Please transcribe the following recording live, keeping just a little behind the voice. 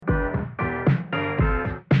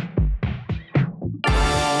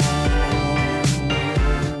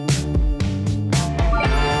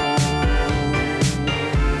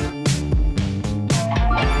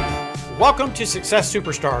Welcome to Success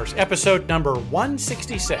Superstars, episode number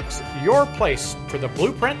 166, your place for the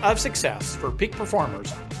blueprint of success for peak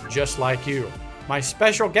performers just like you. My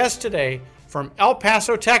special guest today from El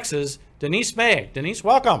Paso, Texas, Denise May. Denise,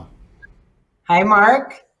 welcome. Hi,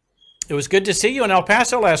 Mark. It was good to see you in El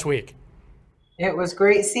Paso last week. It was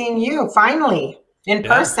great seeing you, finally, in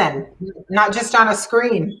person, not just on a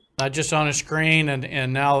screen. Not just on a screen,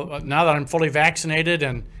 and now that I'm fully vaccinated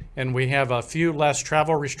and we have a few less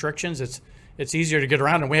travel restrictions, it's easier to get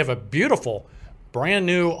around. And we have a beautiful, brand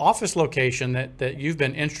new office location that you've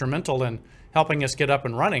been instrumental in helping us get up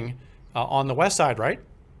and running on the west side, right?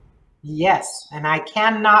 Yes, and I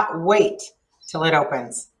cannot wait till it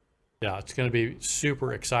opens. Yeah, it's going to be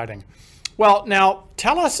super exciting. Well, now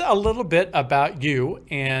tell us a little bit about you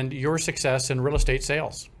and your success in real estate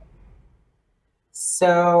sales.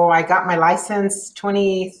 So I got my license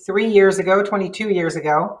 22 years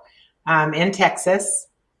ago, in Texas.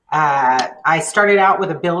 I started out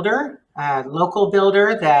with a builder, a local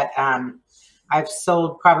builder that I've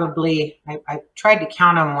sold probably, I tried to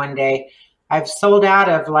count them one day. I've sold out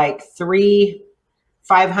of like 3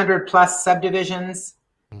 500 plus subdivisions,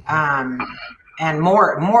 and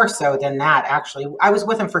more so than that, actually. I was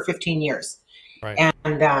with them for 15 years. Right.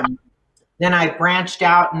 And then I branched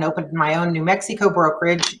out and opened my own New Mexico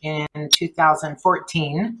brokerage in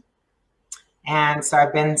 2014. And so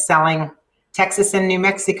I've been selling Texas and New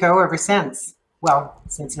Mexico ever since. Well,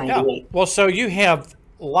 since 98. Yeah. Well, so you have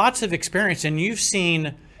lots of experience, and you've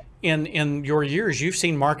seen in your years, you've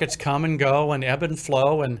seen markets come and go and ebb and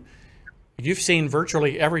flow, and you've seen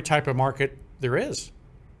virtually every type of market there is.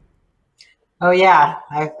 Oh yeah,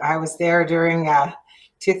 I was there during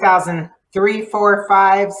 2003, 4,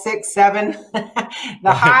 5, 6, 7.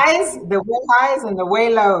 The highs, the way highs, and the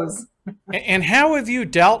way lows. And how have you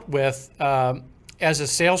dealt with, as a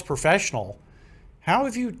sales professional, how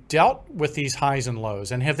have you dealt with these highs and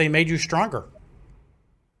lows, and have they made you stronger?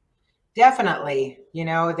 Definitely. You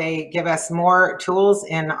know, they give us more tools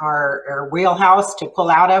in our wheelhouse to pull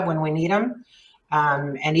out of when we need them.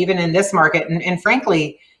 And even in this market, and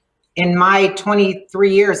frankly, in my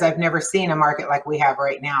 23 years, I've never seen a market like we have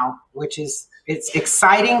right now, which is, it's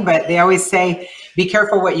exciting, but they always say, be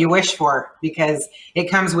careful what you wish for, because it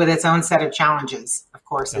comes with its own set of challenges, of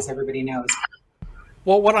course, as everybody knows.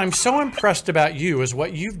 Well, what I'm so impressed about you is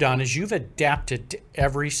what you've done is you've adapted to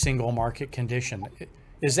every single market condition.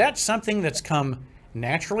 Is that something that's come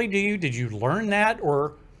naturally to you? Did you learn that,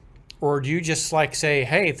 or do you just like say,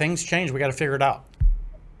 hey, things change, we got to figure it out?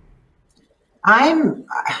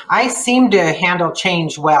 I seem to handle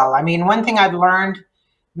change well. I mean, one thing I've learned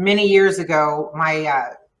many years ago,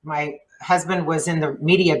 my husband was in the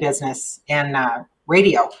media business and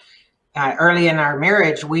radio. Early in our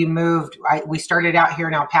marriage, we started out here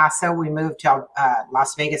in El Paso. We moved to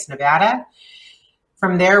Las Vegas, Nevada.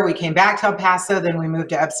 From there, we came back to El Paso. Then we moved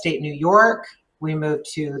to upstate New York. We moved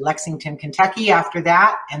to Lexington, Kentucky after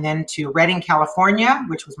that, and then to Redding, California,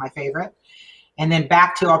 which was my favorite, and then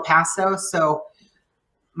back to El Paso. So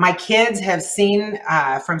my kids have seen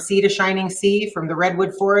from sea to shining sea, from the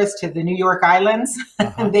Redwood Forest to the New York Islands.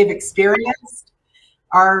 They've experienced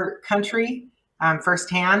our country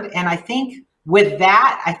firsthand. And I think with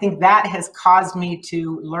that, that has caused me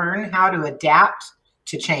to learn how to adapt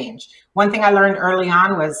to change. One thing I learned early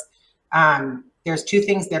on was there's 2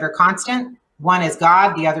 things that are constant. One is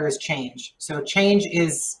God, the other is change. So change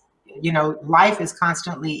is, you know, life is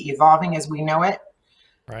constantly evolving as we know it.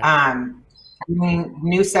 Right.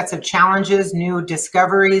 New sets of challenges, new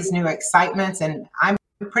discoveries, new excitements, and I'm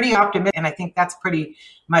pretty optimistic. And I think that's pretty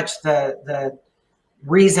much the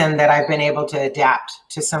reason that I've been able to adapt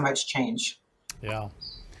to so much change. Yeah.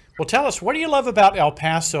 Well, tell us, what do you love about El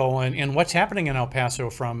Paso and what's happening in El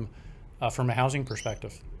Paso from a housing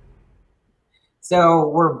perspective? So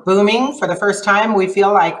we're booming for the first time. We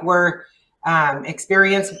feel like we're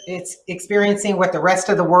experiencing what the rest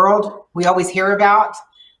of the world we always hear about.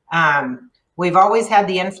 We've always had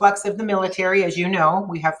the influx of the military. As you know,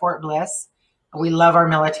 we have Fort Bliss. We love our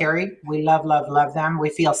military. We love them. We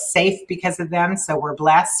feel safe because of them. So we're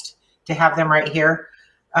blessed to have them right here.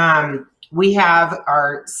 We have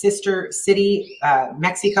our sister city,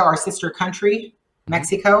 Mexico, our sister country,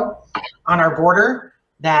 Mexico, on our border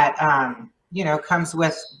that, comes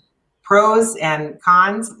with pros and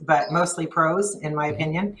cons, but mostly pros, in my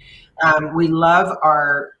opinion. We love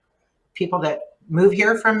our people that move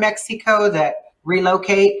here from Mexico, that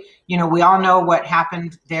relocate. You know, we all know what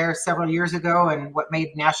happened there several years ago and what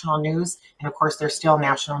made national news. And of course, they're still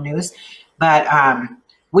national news. But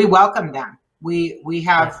we welcome them. We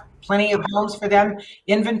have plenty of homes for them.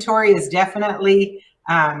 Inventory is definitely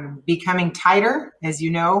becoming tighter. As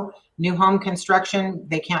you know, new home construction,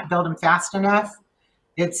 they can't build them fast enough.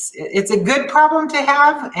 It's a good problem to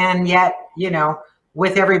have, and yet,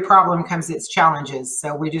 with every problem comes its challenges.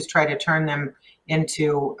 So we just try to turn them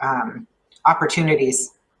into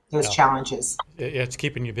opportunities, those challenges. It's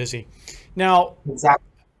keeping you busy. Now, Exactly.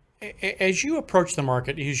 As you approach the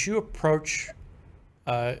market, as you approach,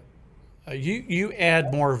 you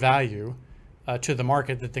add more value to the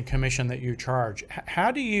market than the commission that you charge.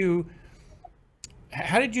 How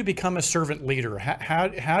did you become a servant leader?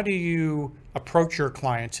 How do you approach your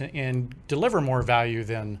clients and deliver more value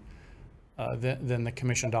than the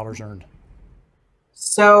commission dollars earned?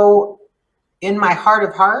 So, in my heart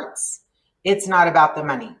of hearts, it's not about the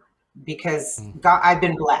money, because God, I've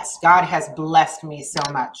been blessed. God has blessed me so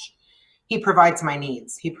much. He provides my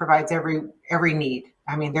needs. He provides every need.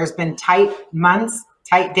 I mean, there's been tight months,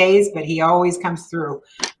 tight days, but he always comes through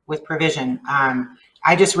with provision.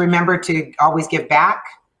 I just remember to always give back.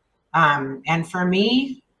 And for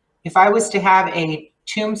me, if I was to have a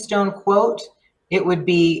tombstone quote, it would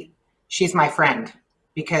be, "She's my friend,"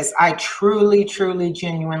 because I truly, truly,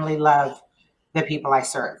 genuinely love the people I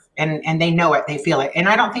serve, and they know it, they feel it. And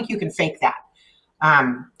I don't think you can fake that.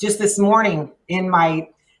 Just this morning in my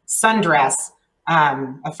sundress,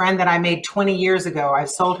 a friend that I made 20 years ago, I've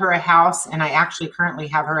sold her a house, and I actually currently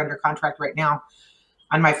have her under contract right now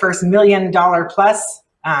on my first $1 million plus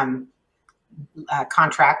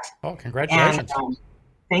contract. Oh, congratulations. And,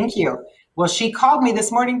 thank you. Well, she called me this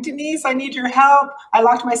morning, "Denise, I need your help. I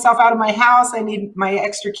locked myself out of my house. I need my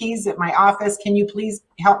extra keys at my office. Can you please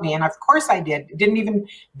help me?" And of course I did. Didn't even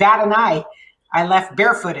bat an eye. I left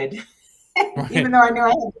barefooted, even though I knew I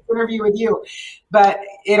had this interview with you. But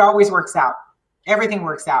it always works out. Everything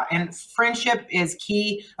works out. And friendship is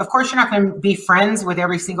key. Of course, you're not going to be friends with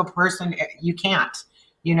every single person. You can't.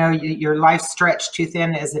 Your life's stretched too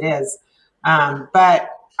thin as it is. But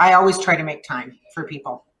I always try to make time for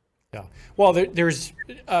people. Yeah. Well, there's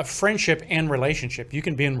friendship and relationship. You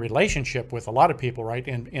can be in relationship with a lot of people, right?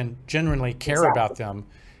 And genuinely care about them.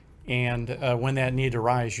 And when that need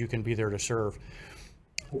arises, you can be there to serve.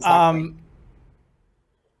 Exactly.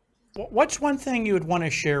 What's one thing you would want to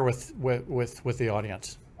share with the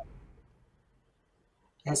audience?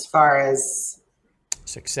 As far as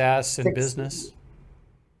Success in business?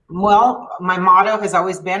 well, my motto has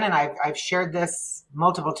always been, and I've shared this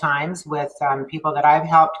multiple times with people that I've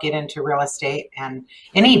helped get into real estate and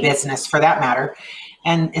any business for that matter,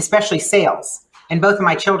 and especially sales. And both of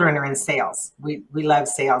my children are in sales. We love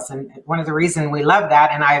sales. And one of the reasons we love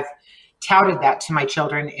that, and I've touted that to my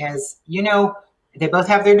children, is, they both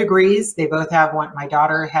have their degrees. They both have one. My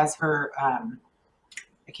daughter has her, I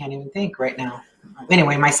can't even think right now.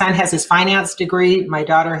 Anyway, my son has his finance degree. My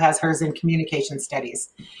daughter has hers in communication studies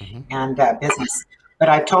and business. But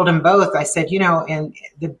I told them both, I said, and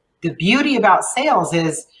the beauty about sales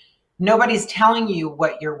is nobody's telling you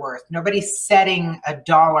what you're worth. Nobody's setting a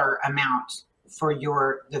dollar amount for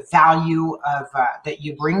the value of that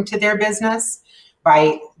you bring to their business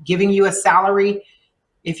by giving you a salary.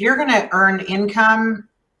 If you're going to earn income,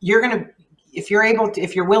 if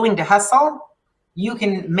you're willing to hustle, you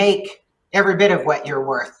can make every bit of what you're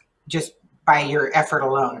worth just by your effort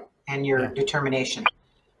alone and your determination.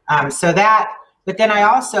 But then I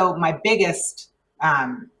also, my biggest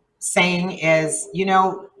saying is,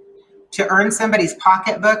 to earn somebody's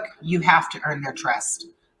pocketbook, you have to earn their trust.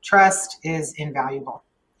 Trust is invaluable.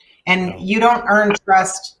 And you don't earn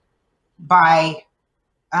trust by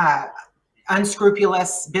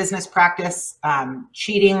unscrupulous business practice,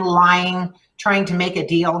 cheating, lying, trying to make a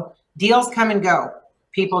deal. Deals come and go.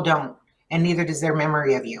 People don't. And neither does their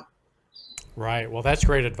memory of you. Right. Well, that's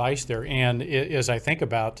great advice there. And as I think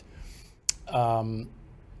about, all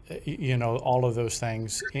of those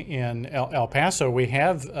things in El Paso, we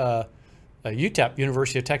have UTEP,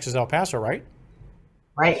 University of Texas, El Paso, right?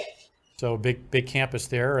 Right. So big campus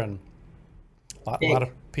there, and a lot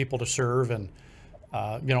of people to serve, and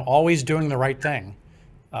always doing the right thing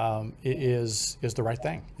is the right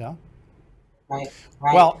thing. Yeah. Right.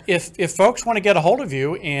 Well, if folks want to get a hold of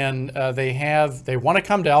you and they want to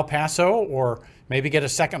come to El Paso, or maybe get a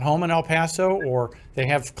second home in El Paso, or they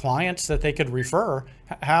have clients that they could refer,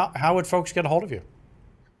 how would folks get a hold of you?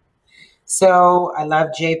 So I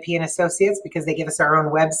love JP and Associates because they give us our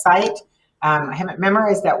own website. I haven't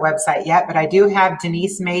memorized that website yet, but I do have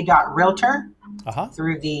DeniseMay.realtor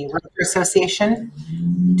through the Realtor Association.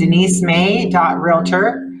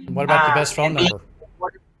 DeniseMay.realtor. What about the best phone number?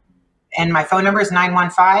 And my phone number is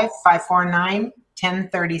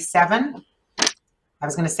 915-549-1037. I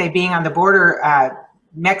was going to say, being on the border,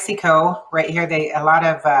 Mexico, right here, a lot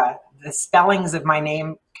of the spellings of my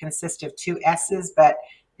name consist of two S's, but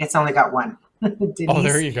It's only got one. Denise, Oh,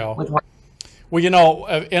 there you go. with one. Well, you know,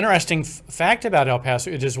 interesting fact about El Paso,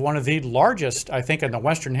 it is one of the largest, I think, in the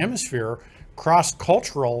Western Hemisphere,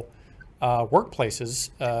 cross-cultural workplaces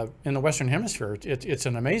in the Western Hemisphere. It's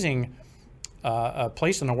an amazing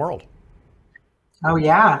place in the world. Oh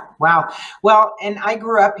yeah, wow. Well, and I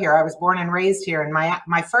grew up here. I was born and raised here, and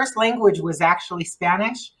my first language was actually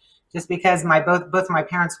Spanish, just because my both my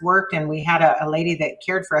parents worked, and we had a lady that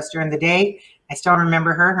cared for us during the day. I still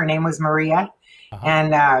remember her. Her name was Maria,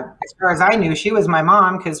 and as far as I knew, she was my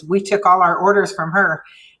mom because we took all our orders from her,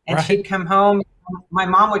 and Right. she'd come home. My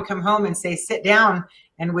mom would come home and say, "Sit down,"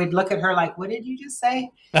 and we'd look at her like, "What did you just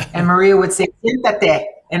say?" And Maria would say, "Siéntate,"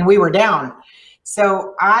 and we were down.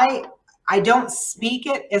 So I don't speak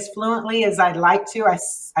it as fluently as I'd like to.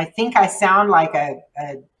 I think I sound like a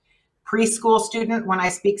preschool student when I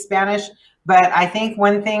speak Spanish, but I think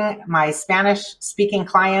one thing my Spanish speaking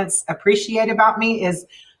clients appreciate about me is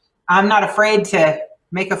I'm not afraid to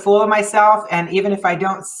make a fool of myself. And even if I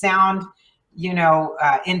don't sound,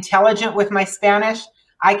 intelligent with my Spanish,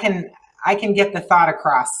 I can get the thought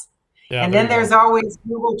across. Yeah, And there then you there's go. always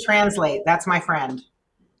Google Translate. That's my friend.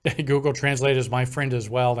 Google Translate is my friend as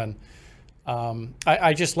well. And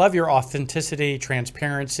I just love your authenticity,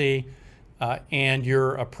 transparency, and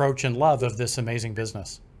your approach and love of this amazing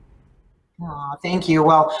business. Oh, thank you.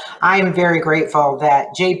 Well, I'm very grateful that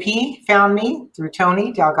JP found me through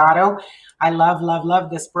Tony Delgado. I love, love, love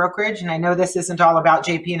this brokerage. And I know this isn't all about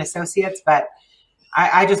JP and Associates, but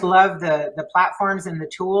I just love the platforms and the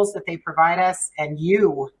tools that they provide us. And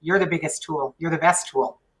you're the biggest tool. You're the best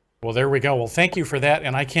tool. Well, there we go. Well, thank you for that.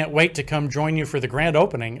 And I can't wait to come join you for the grand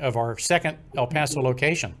opening of our second El Paso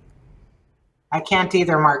location. I can't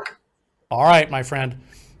either, Mark. All right, my friend.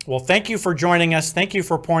 Well, thank you for joining us. Thank you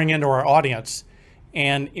for pouring into our audience.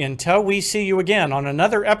 And until we see you again on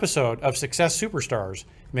another episode of Success Superstars,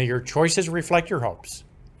 may your choices reflect your hopes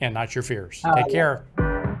and not your fears. Take care.